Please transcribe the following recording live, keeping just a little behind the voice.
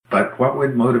But what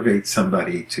would motivate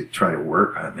somebody to try to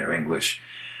work on their English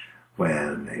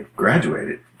when they've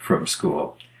graduated from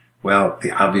school? Well,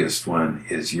 the obvious one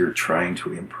is you're trying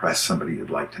to impress somebody you'd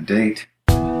like to date.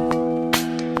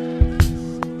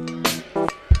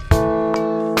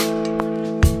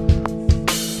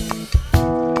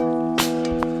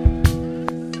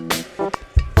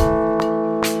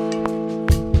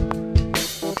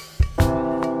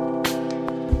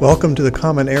 Welcome to the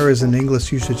Common Errors in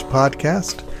English Usage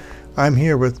podcast. I'm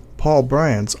here with Paul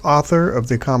Bryans, author of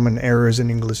the Common Errors in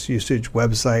English Usage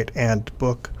website and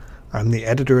book. I'm the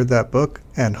editor of that book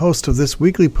and host of this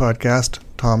weekly podcast,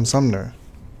 Tom Sumner.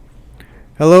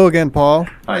 Hello again, Paul.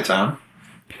 Hi, Tom.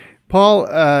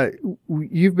 Paul,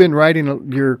 you've been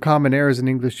writing your Common Errors in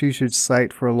English Usage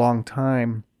site for a long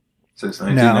time. Since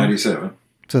 1997.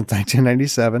 Since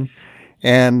 1997.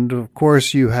 And, of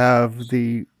course, you have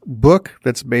the book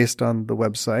that's based on the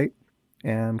website.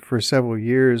 And for several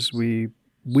years, we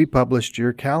published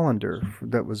your calendar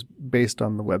that was based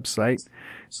on the website.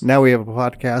 Now we have a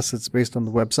podcast that's based on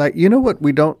the website. You know what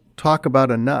we don't talk about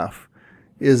enough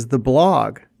is the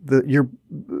blog.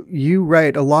 You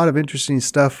write a lot of interesting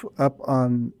stuff up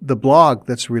on the blog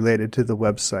that's related to the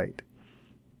website.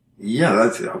 Yeah,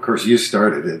 of course, you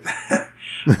started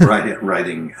it,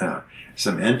 writing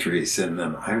some entries, and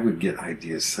then I would get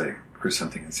ideas for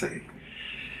something and say,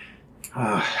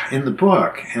 in the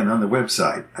book and on the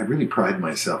website, I really pride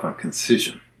myself on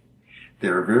concision.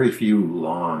 There are very few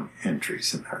long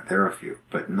entries in there. There are a few,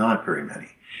 but not very many.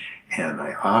 And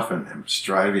I often am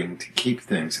striving to keep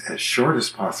things as short as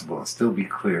possible and still be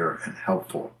clear and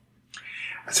helpful.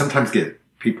 I sometimes get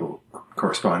people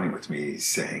corresponding with me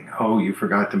saying, oh, you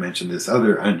forgot to mention this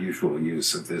other unusual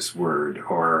use of this word,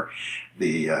 or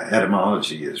the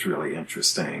etymology is really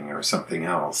interesting, or something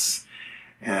else.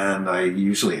 And I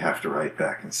usually have to write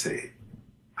back and say,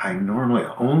 I normally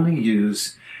only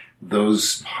use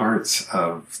those parts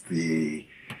of the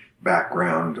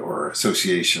background or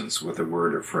associations with a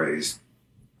word or phrase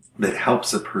that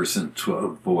helps a person to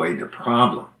avoid a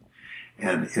problem.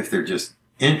 And if they're just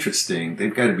interesting,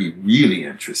 they've got to be really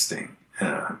interesting,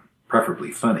 preferably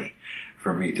funny,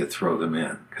 for me to throw them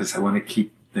in, because I want to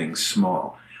keep things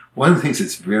small. One of the things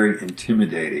that's very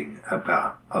intimidating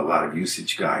about a lot of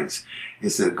usage guides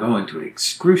is they go into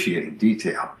excruciating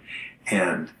detail,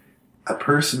 and a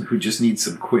person who just needs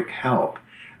some quick help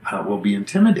will be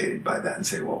intimidated by that and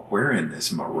say, well, where in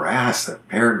this morass of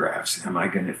paragraphs am I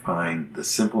going to find the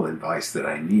simple advice that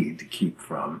I need to keep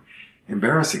from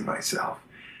embarrassing myself?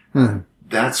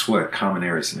 That's what Common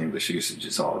Errors in English Usage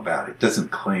is all about. It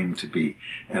doesn't claim to be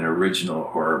an original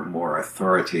or more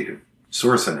authoritative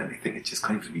source on anything. It just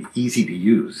claims to be easy to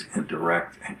use and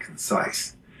direct and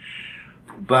concise.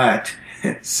 But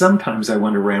sometimes I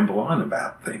want to ramble on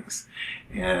about things,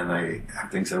 and I have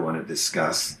things I want to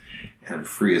discuss and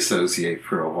free associate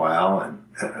for a while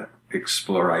and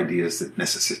explore ideas that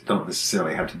don't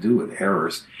necessarily have to do with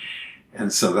errors.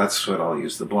 And so that's what I'll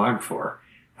use the blog for.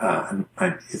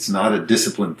 It's not a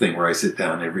disciplined thing where I sit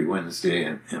down every Wednesday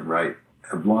and write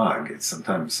a blog.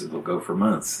 Sometimes it'll go for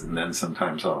months, and then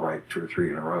sometimes I'll write 2 or 3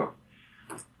 in a row.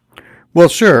 Well,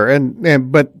 sure,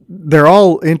 but they're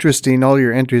all interesting. All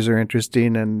your entries are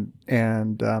interesting,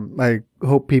 and I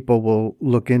hope people will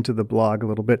look into the blog a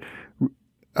little bit.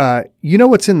 You know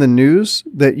what's in the news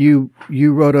that you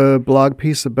wrote a blog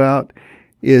piece about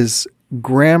is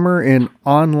grammar in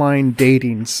online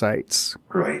dating sites.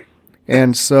 Right.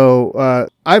 And so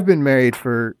I've been married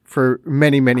for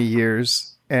many, many years,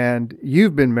 and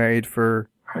you've been married for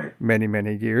many,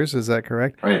 many years. Is that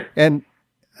correct? Right. And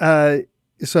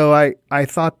so I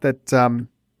thought that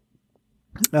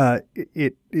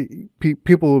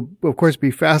people will, of course,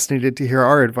 be fascinated to hear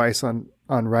our advice on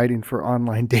writing for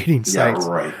online dating sites.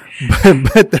 Yeah, right.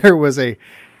 But there was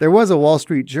a Wall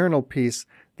Street Journal piece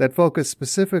that focused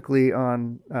specifically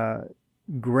on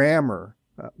grammar.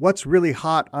 What's really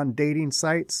hot on dating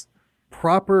sites?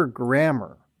 Proper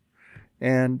grammar.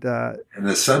 And the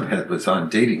subhead was on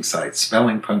dating sites,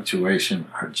 spelling, punctuation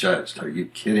are judged. Are you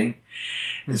kidding?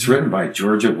 It's written by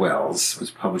Georgia Wells. It was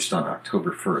published on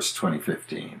October 1st,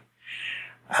 2015.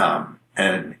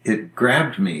 And it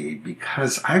grabbed me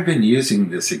because I've been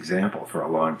using this example for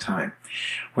a long time.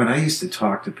 When I used to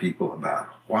talk to people about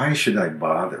why should I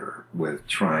bother with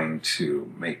trying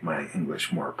to make my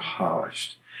English more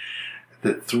polished,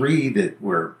 the 3 that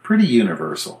were pretty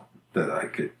universal that I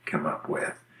could come up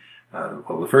with.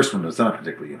 Well, the first one was not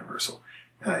particularly universal.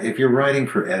 If you're writing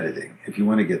for editing, if you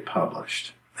want to get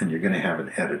published and you're going to have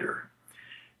an editor,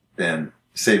 then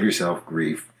save yourself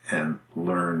grief and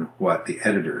learn what the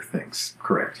editor thinks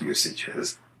correct usage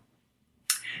is.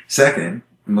 Second,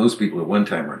 most people at one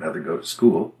time or another go to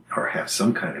school or have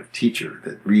some kind of teacher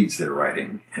that reads their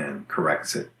writing and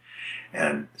corrects it.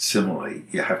 And similarly,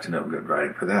 you have to know good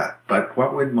writing for that. But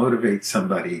what would motivate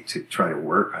somebody to try to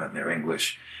work on their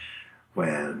English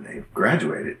when they've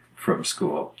graduated from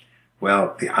school?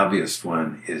 Well, the obvious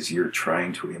one is you're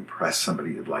trying to impress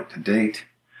somebody you'd like to date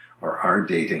or are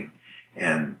dating,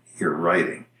 and you're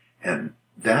writing. And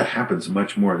that happens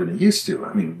much more than it used to.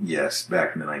 I mean, yes,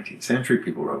 back in the 19th century,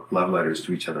 people wrote love letters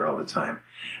to each other all the time.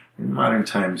 In modern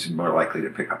times, you're more likely to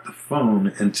pick up the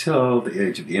phone until the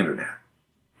age of the internet,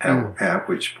 at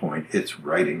which point it's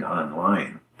writing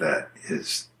online that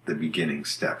is the beginning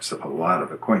steps of a lot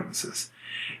of acquaintances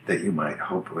that you might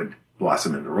hope would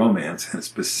blossom into romance, and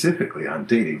specifically on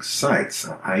dating sites.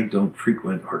 I don't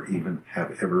frequent or even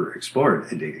have ever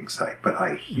explored a dating site, but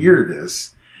I hear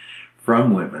this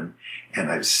from women,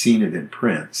 and I've seen it in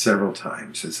print several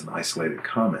times as an isolated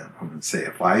comment. Women say,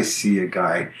 if I see a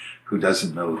guy who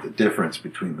doesn't know the difference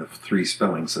between the three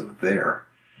spellings of there,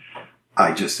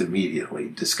 I just immediately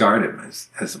discard him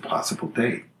as a possible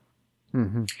date.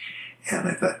 Mm-hmm. And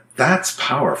I thought, that's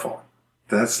powerful.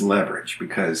 That's leverage,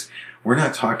 because we're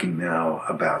not talking now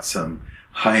about some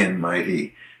high and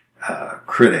mighty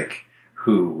critic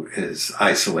who is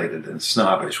isolated and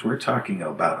snobbish. We're talking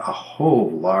about a whole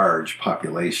large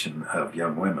population of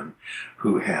young women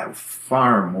who have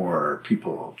far more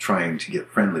people trying to get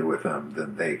friendly with them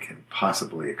than they can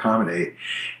possibly accommodate.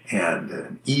 And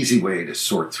an easy way to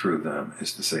sort through them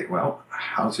is to say, well,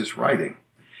 how's his writing?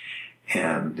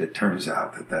 And it turns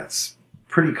out that that's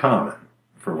pretty common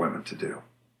for women to do.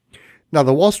 Now,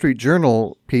 the Wall Street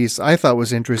Journal piece I thought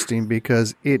was interesting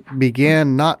because it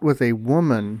began not with a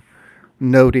woman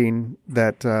noting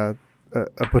that a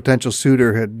potential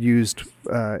suitor had used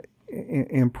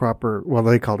improper, well,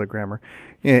 they called it grammar,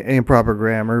 improper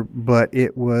grammar, but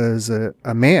it was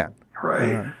a man.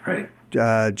 Right.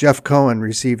 Jeff Cohen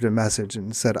received a message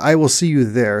and said, "I will see you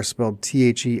there," spelled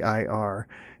Their.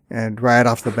 And right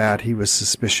off the bat, he was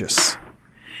suspicious.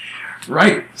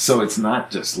 Right. So it's not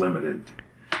just limited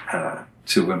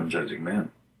to women judging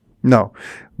men. No,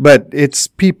 but it's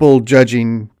people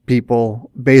judging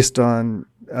people based on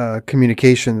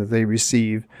communication that they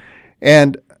receive.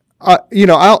 And,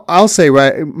 I'll say,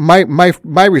 right,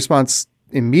 my response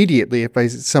immediately, if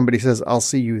somebody says, "I'll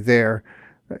see you there,"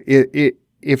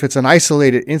 if it's an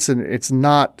isolated incident, it's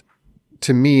not,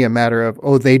 to me, a matter of,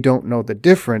 oh, they don't know the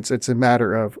difference. It's a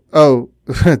matter of, oh,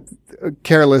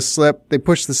 careless slip. They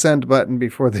pushed the send button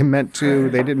before they meant to.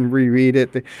 They didn't reread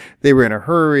it. They were in a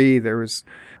hurry.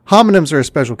 Homonyms are a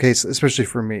special case, especially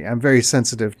for me. I'm very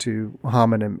sensitive to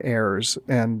homonym errors.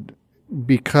 And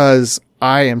because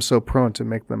I am so prone to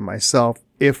make them myself,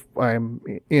 if I'm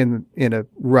in a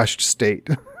rushed state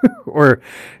or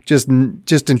just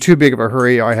in too big of a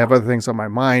hurry, or I have other things on my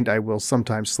mind, I will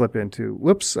sometimes slip into,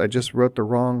 whoops, I just wrote the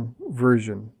wrong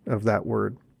version of that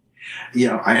word.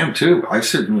 Yeah, I am too. I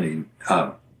certainly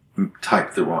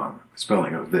typed the wrong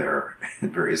spelling of there at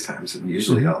various times, and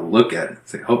usually I'll look at it and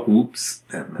say, "Oh, oops,"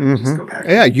 and then just go back.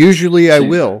 Yeah, usually I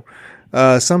will.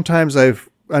 Sometimes I've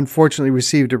unfortunately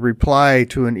received a reply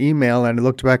to an email, and I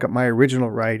looked back at my original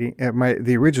writing,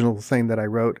 the original thing that I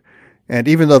wrote, and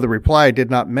even though the reply did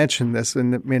not mention this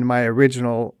in my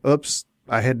original, oops,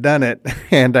 I had done it,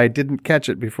 and I didn't catch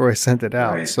it before I sent it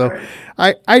out.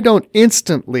 Right. I don't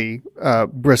instantly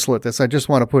bristle at this. I just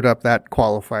want to put up that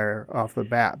qualifier off the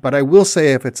bat. But I will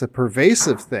say, if it's a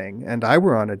pervasive thing, and I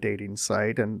were on a dating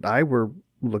site, and I were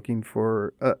looking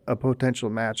for a potential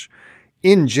match,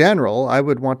 in general, I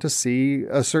would want to see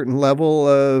a certain level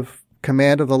of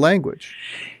command of the language.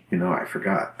 I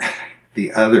forgot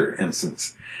the other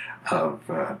instance of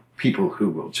people who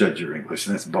will judge your English,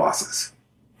 and that's bosses.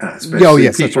 Especially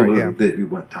people that you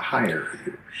want to hire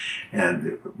you.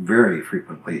 And very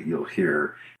frequently you'll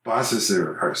hear bosses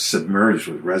are submerged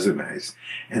with resumes,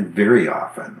 and very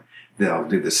often they'll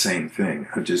do the same thing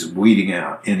of just weeding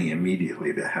out any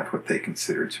immediately that have what they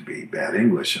consider to be bad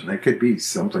English. And that could be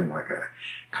something like a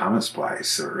comma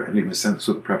splice or even a sentence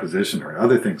with a preposition or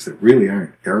other things that really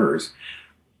aren't errors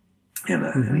in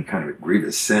any kind of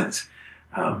grievous sense.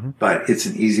 But it's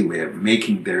an easy way of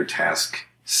making their task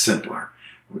simpler.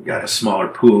 We've got a smaller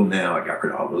pool now. I got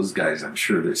rid of all those guys. I'm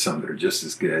sure there's some that are just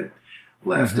as good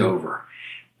left over.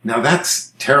 Now,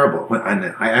 that's terrible.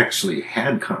 I actually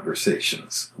had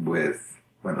conversations when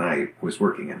I was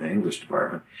working in the English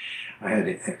department, I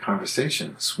had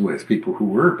conversations with people who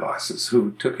were bosses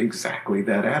who took exactly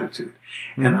that attitude.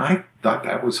 And I thought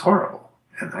that was horrible.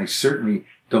 And I certainly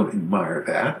don't admire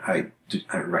that.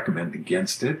 I recommend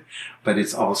against it. But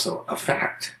it's also a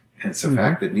fact. And it's a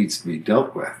fact that needs to be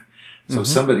dealt with. So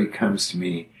somebody comes to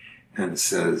me and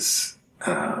says,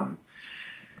 I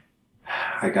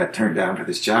got turned down for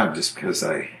this job just because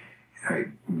I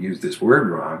used this word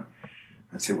wrong.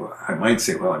 I might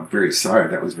say, well, I'm very sorry.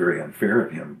 That was very unfair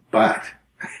of him. But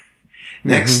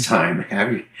next time,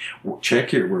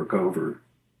 check your work over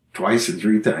twice or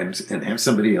three times and have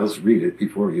somebody else read it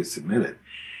before you submit it.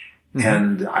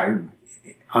 And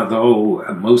although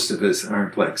most of us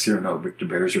aren't like Cyrano Victor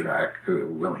Bergerac,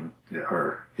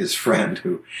 or his friend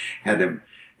who had him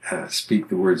speak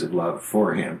the words of love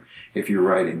for him, if you're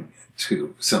writing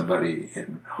to somebody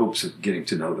in hopes of getting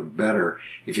to know them better,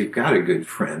 if you've got a good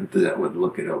friend that would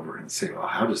look it over and say, well,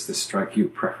 how does this strike you?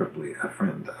 Preferably a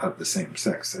friend of the same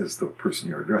sex as the person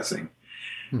you're addressing.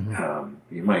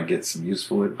 You might get some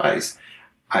useful advice.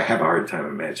 I have a hard time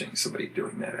imagining somebody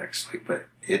doing that, actually, but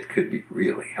it could be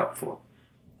really helpful.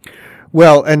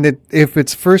 Well, and if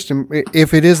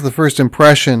it is the first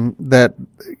impression that,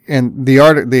 and the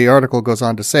article goes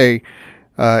on to say,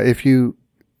 if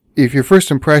your first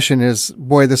impression is,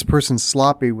 boy, this person's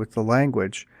sloppy with the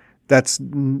language, that's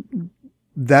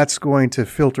going to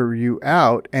filter you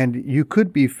out, and you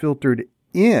could be filtered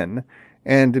in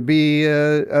and be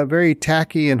a very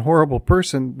tacky and horrible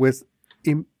person with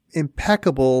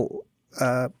impeccable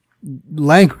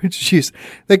language use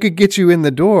that could get you in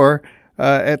the door,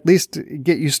 at least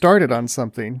get you started on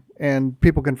something, and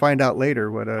people can find out later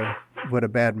what a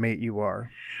bad mate you are.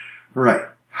 Right.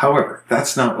 However,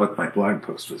 that's not what my blog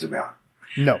post was about.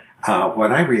 No.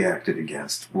 What I reacted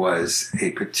against was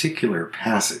a particular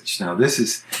passage. Now, this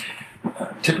is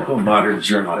typical modern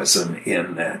journalism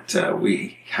in that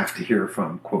we have to hear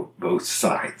from, quote, both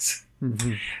sides.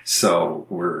 So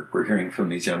we're hearing from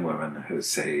these young women who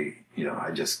say,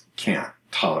 I just can't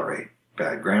tolerate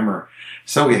bad grammar.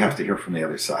 So we have to hear from the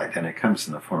other side. And it comes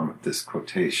in the form of this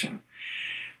quotation.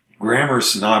 Grammar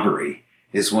snobbery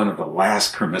is one of the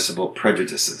last permissible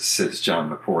prejudices, says John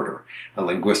McWhorter, a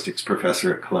linguistics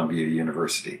professor at Columbia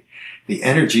University. The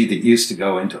energy that used to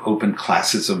go into open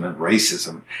classism and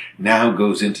racism now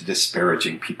goes into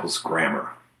disparaging people's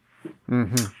grammar.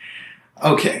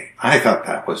 Okay, I thought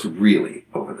that was really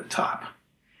over the top.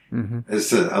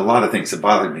 There's a lot of things that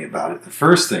bothered me about it. The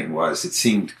first thing was it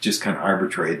seemed just kind of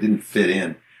arbitrary. It didn't fit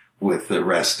in with the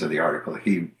rest of the article.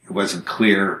 It wasn't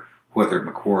clear whether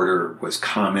McWhorter was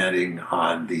commenting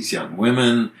on these young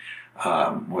women,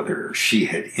 whether she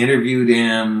had interviewed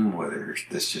him, whether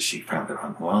she found it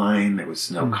online. There was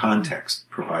no context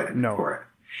provided for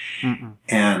it.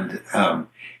 And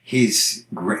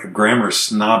grammar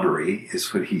snobbery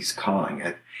is what he's calling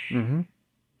it.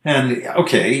 And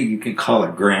okay, you can call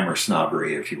it grammar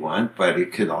snobbery if you want, but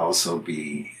it could also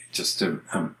be just a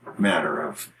matter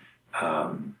of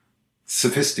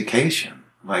sophistication.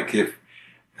 Like if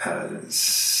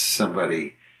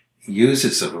somebody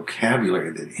uses a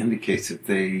vocabulary that indicates that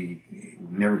they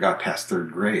never got past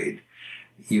third grade,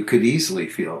 you could easily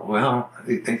feel, well,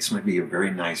 this might be a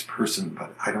very nice person,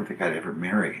 but I don't think I'd ever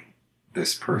marry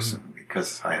this person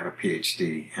because I have a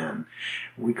PhD and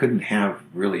we couldn't have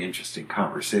really interesting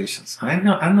conversations. I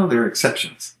know there are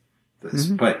exceptions to this,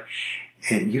 but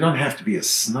you don't have to be a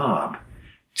snob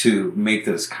to make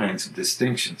those kinds of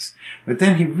distinctions. But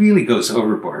then he really goes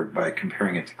overboard by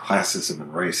comparing it to classism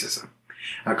and racism.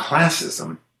 Now,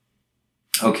 classism,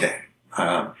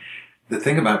 the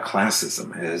thing about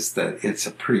classism is that it's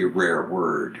a pretty rare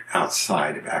word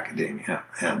outside of academia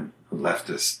and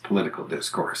leftist political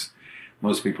discourse.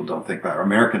 Most people don't think about it.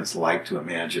 Americans like to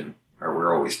imagine, or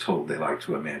we're always told they like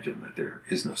to imagine, that there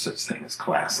is no such thing as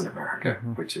class in America,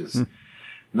 which is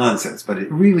nonsense. But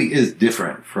it really is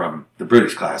different from the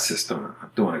British class system. I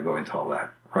don't want to go into all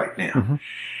that right now.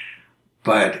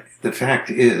 But the fact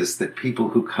is that people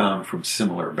who come from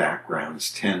similar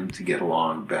backgrounds tend to get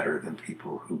along better than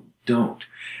people who don't.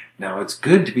 Now, it's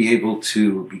good to be able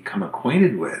to become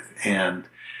acquainted with and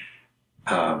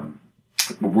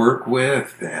work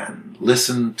with and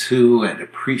listen to and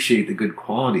appreciate the good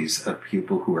qualities of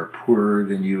people who are poorer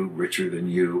than you, richer than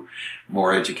you,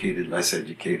 more educated, less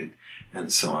educated,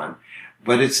 and so on.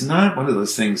 But it's not one of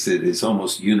those things that is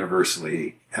almost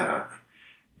universally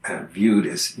viewed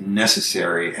as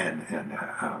necessary and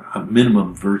a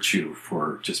minimum virtue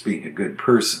for just being a good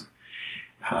person.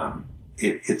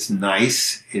 It's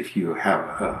nice if you have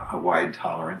a wide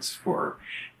tolerance for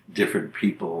different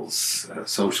people's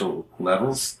social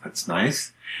levels. That's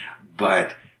nice.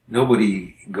 But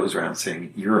nobody goes around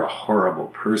saying you're a horrible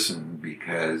person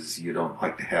because you don't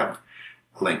like to have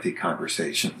lengthy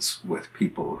conversations with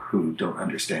people who don't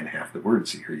understand half the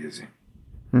words that you're using.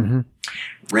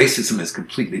 Racism is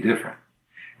completely different.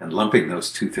 And lumping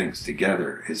those two things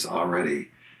together is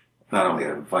already not only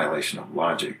a violation of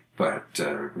logic, but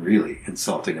really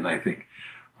insulting. And I think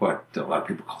what a lot of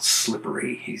people call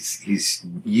slippery. He's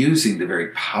using the very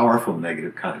powerful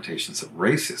negative connotations of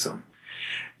racism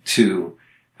to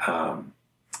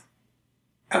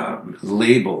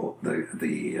label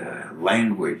the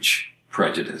language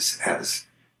prejudice as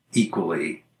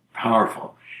equally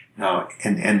powerful. Now,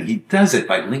 and he does it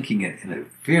by linking it in a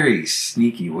very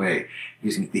sneaky way,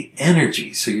 using the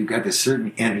energy. So you've got this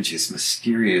certain energy, this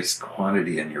mysterious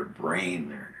quantity in your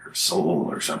brain or your soul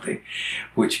or something,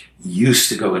 which used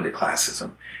to go into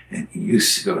classism and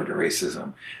used to go into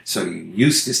racism. So you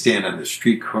used to stand on the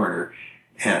street corner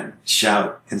and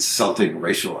shout insulting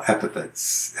racial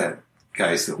epithets at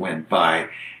guys that went by,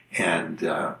 and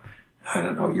I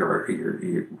don't know, you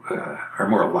are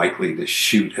more likely to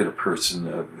shoot at a person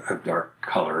of dark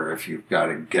color if you've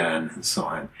got a gun and so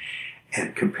on.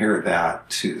 And compare that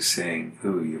to saying,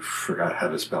 "Ooh, you forgot how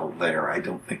to spell there. I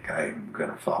don't think I'm going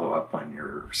to follow up on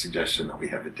your suggestion that we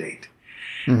have a date."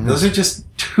 Mm-hmm. Those are just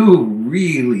two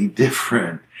really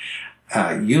different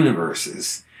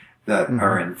universes that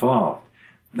are involved.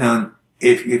 Now,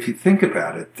 if you think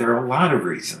about it, there are a lot of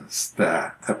reasons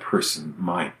that a person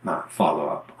might not follow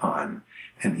up on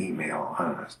an email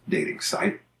on a dating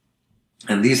site.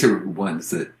 And these are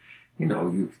ones that,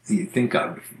 you think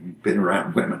of. You've been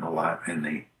around women a lot and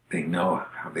they know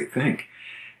how they think.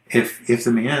 If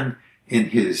the man in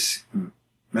his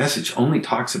message only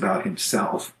talks about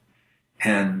himself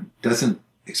and doesn't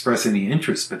express any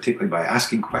interest, particularly by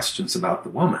asking questions about the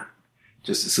woman,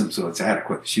 just assumes, so it's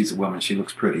adequate. She's a woman. She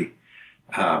looks pretty.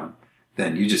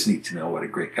 Then you just need to know what a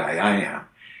great guy I am.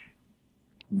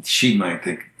 She might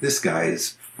think, this guy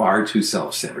is far too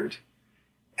self-centered.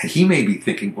 And he may be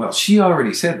thinking, well, she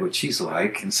already said what she's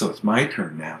like, and so it's my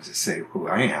turn now to say who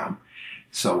I am.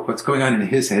 So what's going on in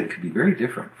his head could be very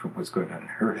different from what's going on in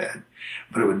her head.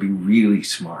 But it would be really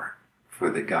smart for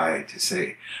the guy to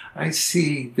say, I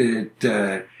see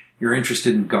that you're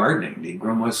interested in gardening. Do you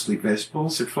grow mostly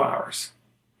vegetables or flowers?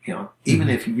 Even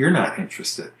if you're not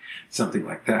interested, something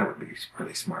like that would be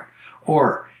really smart.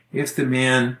 Or if the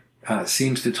man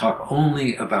seems to talk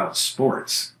only about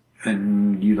sports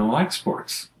and you don't like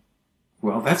sports,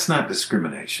 well, that's not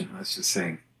discrimination. That's just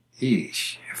saying,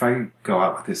 eesh, if I go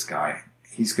out with this guy,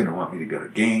 he's going to want me to go to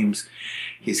games.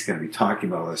 He's going to be talking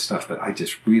about all this stuff that I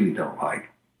just really don't like.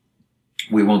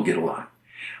 We won't get along.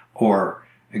 Or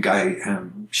a guy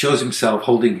shows himself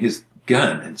holding his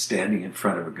gun and standing in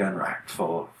front of a gun rack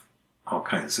full of all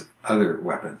kinds of other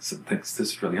weapons and thinks this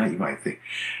is really nice. You might think,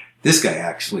 this guy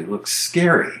actually looks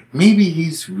scary. Maybe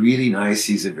he's really nice.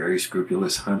 He's a very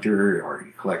scrupulous hunter, or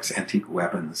he collects antique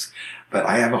weapons. But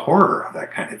I have a horror of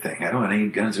that kind of thing. I don't want any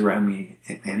guns around me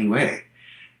in any way.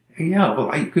 Yeah,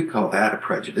 well, you could call that a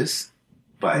prejudice,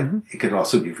 but it could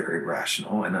also be very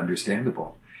rational and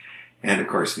understandable. And of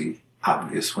course, the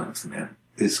obvious one is the man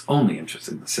is only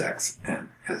interested in the sex and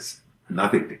has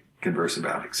nothing to converse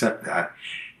about except that.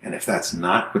 And if that's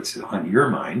not what's on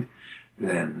your mind,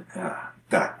 then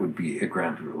that would be a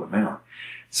ground rule amount.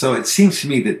 So it seems to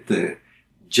me that the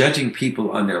judging people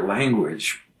on their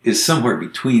language is somewhere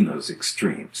between those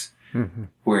extremes,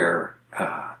 where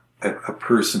a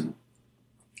person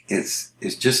is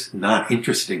just not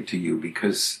interesting to you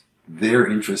because their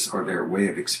interests or their way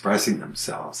of expressing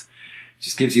themselves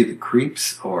just gives you the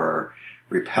creeps or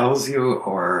repels you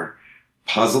or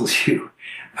puzzles you.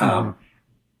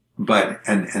 But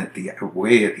the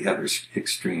way at the other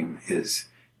extreme is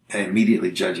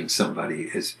immediately judging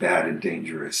somebody as bad and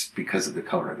dangerous because of the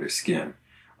color of their skin,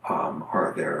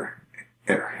 or their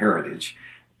heritage.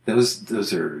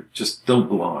 Those are just don't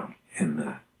belong in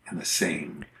the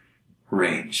same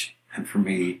range. And for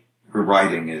me,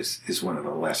 writing is one of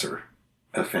the lesser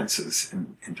offenses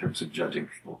in terms of judging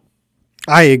people.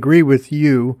 I agree with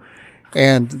you.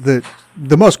 And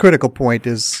the most critical point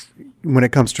is when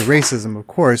it comes to racism, of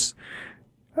course,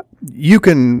 you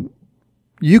can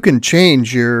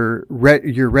change your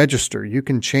register. You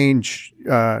can change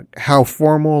how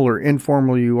formal or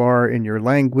informal you are in your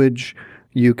language.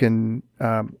 You can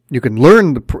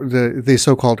learn the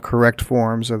so-called correct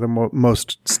forms or the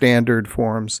most standard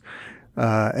forms,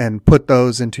 and put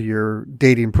those into your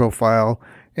dating profile,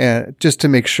 and just to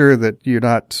make sure that you're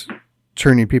not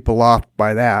turning people off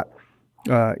by that.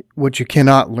 What you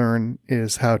cannot learn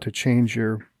is how to change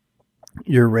your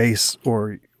race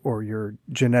or your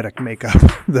genetic makeup.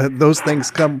 Those things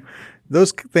come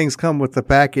with the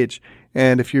package.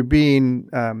 And if you're being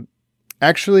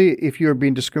if you're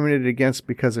being discriminated against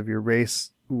because of your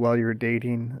race while you're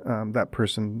dating, that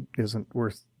person isn't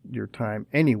worth your time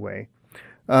anyway.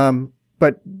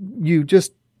 But you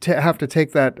just have to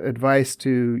take that advice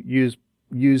to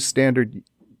use standard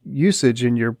usage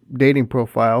in your dating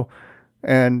profile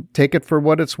and take it for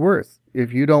what it's worth.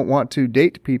 If you don't want to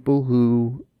date people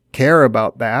who care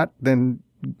about that, then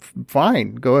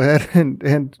fine, go ahead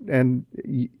and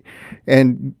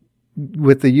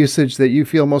with the usage that you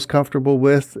feel most comfortable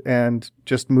with, and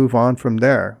just move on from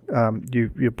there.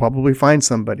 You'll probably find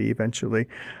somebody eventually.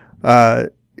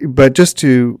 But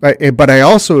I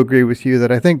also agree with you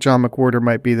that I think John McWhorter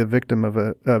might be the victim of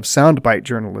soundbite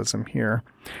journalism here.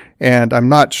 And I'm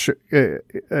not sure,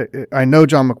 I know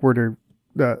John McWhorter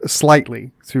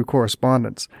slightly through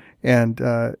correspondence, and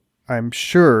I'm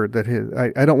sure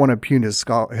that I don't want to impugn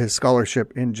his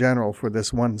scholarship in general for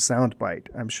this one soundbite.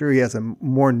 I'm sure he has a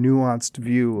more nuanced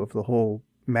view of the whole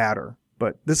matter,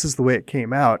 but this is the way it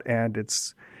came out, and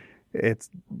it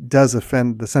does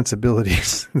offend the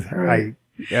sensibilities. Right.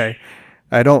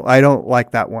 I don't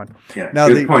like that one. Yeah, now,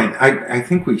 good point. I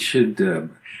think we should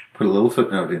put a little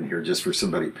footnote in here just for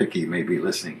somebody picky maybe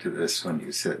listening to this. When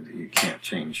you said you can't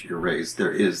change your race,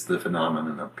 there is the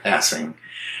phenomenon of passing,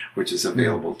 which is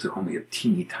available to only a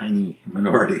teeny tiny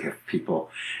minority of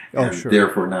people, and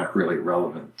therefore not really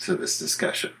relevant to this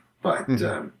discussion. But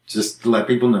just to let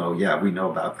people know, yeah, we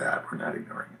know about that. We're not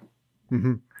ignoring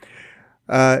it.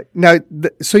 Now,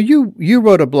 so you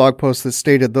wrote a blog post that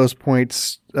stated those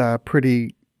points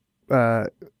pretty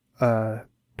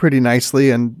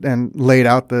nicely and laid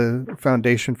out the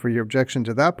foundation for your objection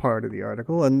to that part of the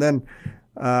article. And then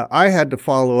I had to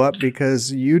follow up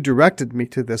because you directed me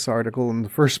to this article in the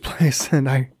first place, and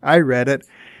I read it.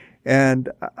 And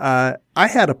I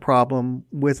had a problem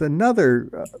with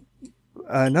another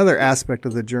aspect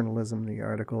of the journalism in the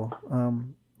article.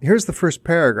 Here's the first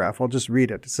paragraph. I'll just read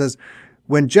it. It says,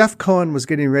 when Jeff Cohen was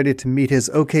getting ready to meet his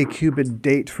OkCupid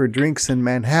date for drinks in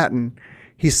Manhattan,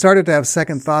 he started to have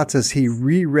second thoughts as he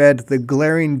reread the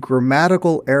glaring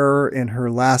grammatical error in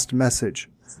her last message.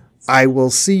 I will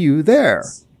see you there.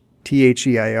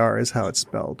 THEIR is how it's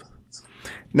spelled.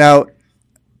 Now,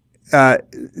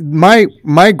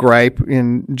 my gripe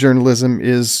in journalism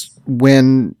is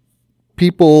when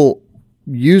people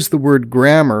use the word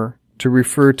grammar to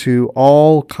refer to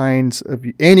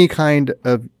any kind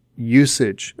of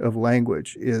usage of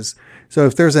language. So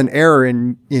if there's an error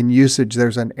in usage,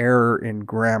 there's an error in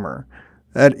grammar.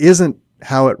 That isn't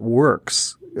how it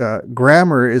works.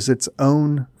 Grammar is its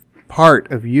own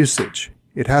part of usage.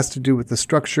 It has to do with the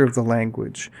structure of the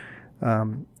language.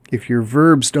 If your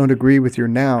verbs don't agree with your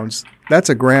nouns, that's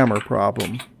a grammar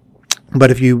problem. But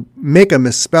if you make a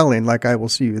misspelling, like I will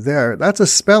see you there, that's a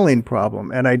spelling problem.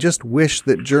 And I just wish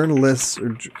that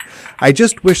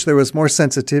there was more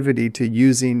sensitivity to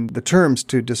using the terms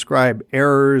to describe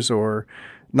errors or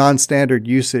non-standard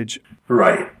usage.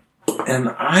 Right. And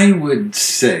I would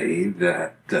say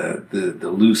that the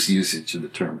loose usage of the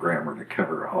term grammar to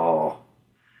cover all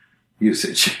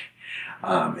usage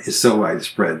is so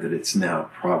widespread that it's now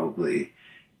probably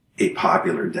a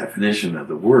popular definition of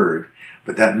the word.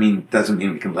 But that doesn't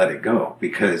mean we can let it go,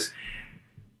 because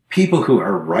people who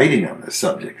are writing on this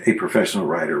subject, a professional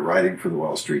writer writing for the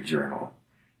Wall Street Journal,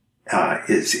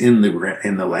 is in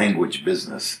the language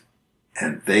business,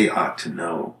 and they ought to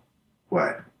know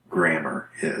what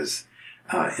grammar is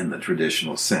in the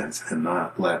traditional sense, and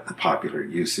not let the popular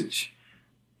usage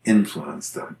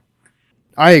influence them.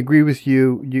 I agree with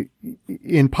you.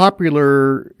 In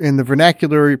the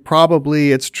vernacular,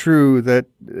 probably it's true that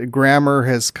grammar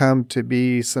has come to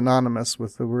be synonymous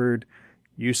with the word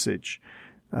usage.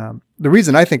 The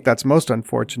reason I think that's most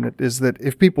unfortunate is that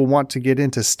if people want to get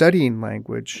into studying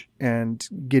language and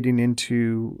getting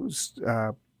into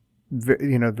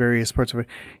various parts of it,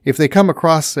 if they come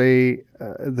across the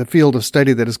field of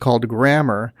study that is called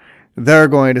grammar, they're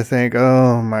going to think,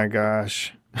 oh my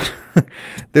gosh.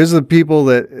 There's the people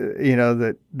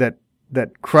that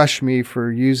crush me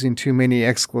for using too many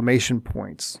exclamation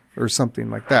points or something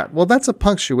like that. Well, that's a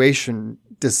punctuation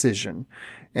decision,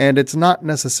 and it's not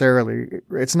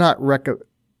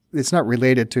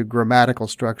related to grammatical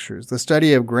structures. The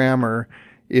study of grammar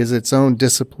is its own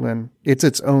discipline. It's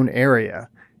its own area,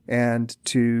 and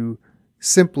to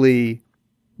simply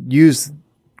use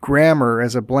grammar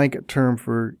as a blanket term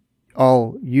for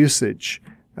all usage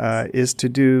is to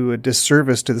do a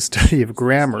disservice to the study of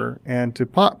grammar, and to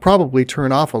probably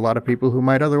turn off a lot of people who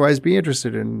might otherwise be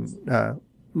interested in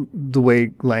the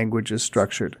way language is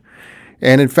structured.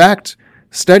 And in fact,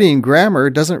 studying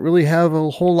grammar doesn't really have a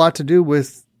whole lot to do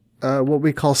with what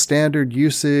we call standard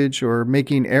usage or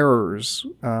making errors.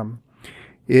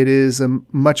 It is a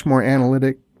much more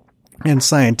analytic and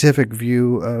scientific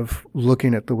view of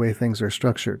looking at the way things are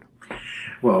structured.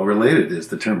 Well, related is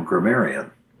the term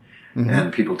grammarian. Mm-hmm.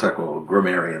 And people talk, well,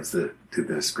 grammarians that do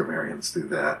this, grammarians do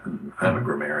that, and I'm a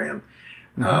grammarian.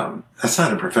 That's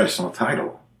not a professional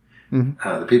title.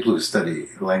 The people who study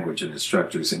language and its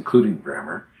structures, including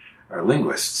grammar, are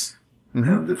linguists.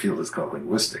 And the field is called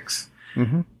linguistics.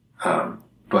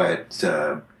 But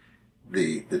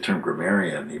the term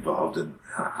grammarian evolved, and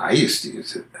I used to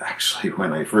use it, actually,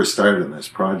 when I first started on this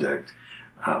project.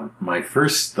 My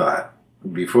first thought,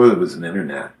 before there was an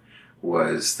internet,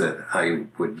 was that I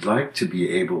would like to be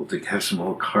able to have some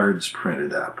little cards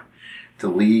printed up to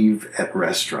leave at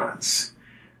restaurants,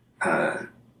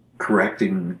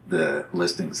 correcting the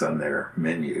listings on their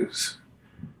menus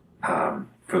for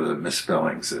the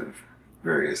misspellings of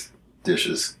various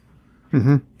dishes.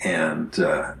 And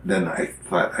then I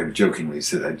thought, I jokingly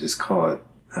said, I'd just call it,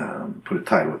 put a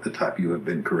title at the top, "You have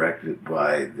been corrected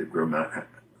by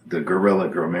the Gorilla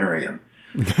Grammarian."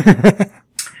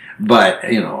 But,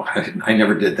 I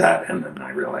never did that. And then I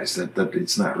realized that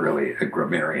it's not really a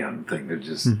grammarian thing. They're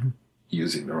just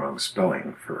using the wrong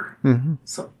spelling for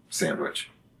some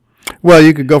sandwich. Well,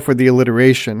 you could go for the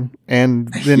alliteration. And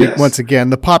then, Yes. once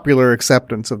again, the popular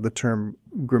acceptance of the term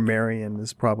grammarian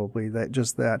is probably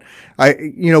that.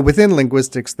 Within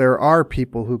linguistics, there are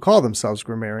people who call themselves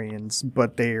grammarians,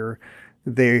 but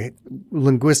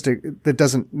linguistic, that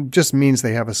doesn't just means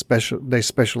they have they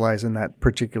specialize in that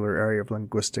particular area of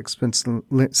linguistics.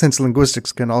 Since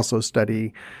linguistics can also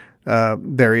study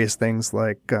various things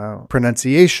like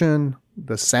pronunciation,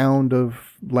 the sound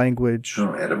of language,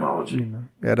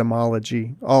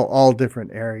 etymology, all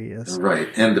different areas. Right.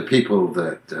 And the people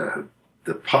that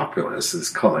the populace is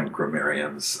calling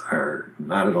grammarians are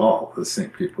not at all the same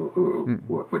people who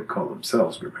would call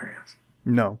themselves grammarians.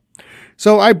 No.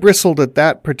 So I bristled at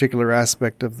that particular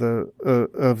aspect of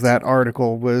that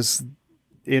article. Was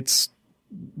it's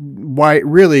why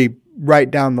really right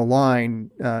down the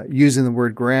line using the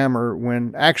word grammar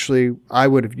when actually I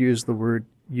would have used the word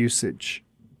usage.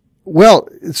 Well,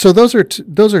 so those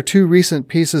are two recent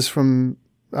pieces from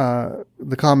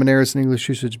the Common Errors in English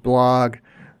Usage blog.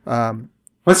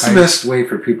 What's the best way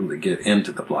for people to get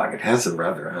into the blog? It has a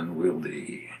rather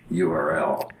unwieldy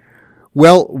URL.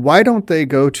 Well, why don't they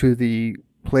go to the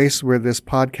place where this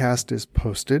podcast is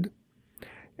posted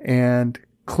and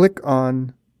click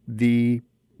on the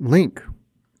link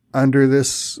under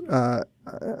this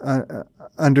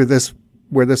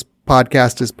where this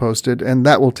podcast is posted, and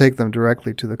that will take them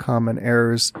directly to the Common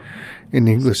Errors in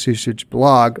English Usage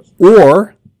blog.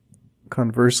 Or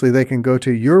conversely, they can go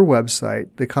to your website,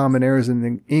 the Common Errors in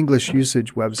the English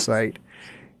Usage website,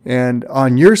 and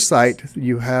on your site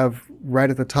you have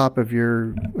right at the top of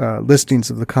your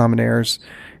listings of the Common Errors,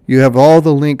 you have all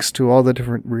the links to all the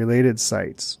different related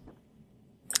sites,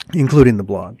 including the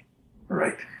blog.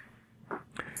 Right.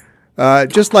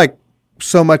 Just like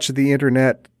so much of the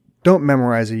internet, don't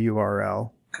memorize a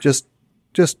URL. Just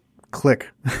click.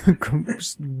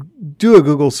 Do a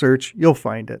Google search. You'll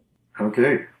find it.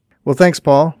 Okay. Well, thanks,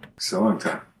 Paul. So long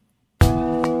time.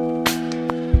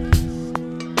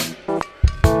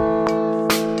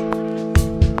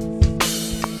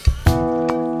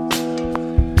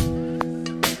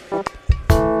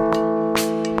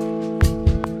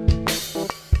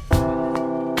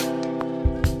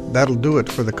 That'll do it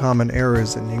for the Common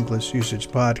Errors in English Usage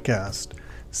podcast.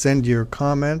 Send your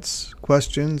comments,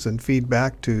 questions, and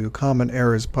feedback to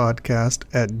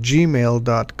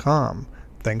commonerrorspodcast@gmail.com.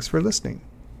 Thanks for listening.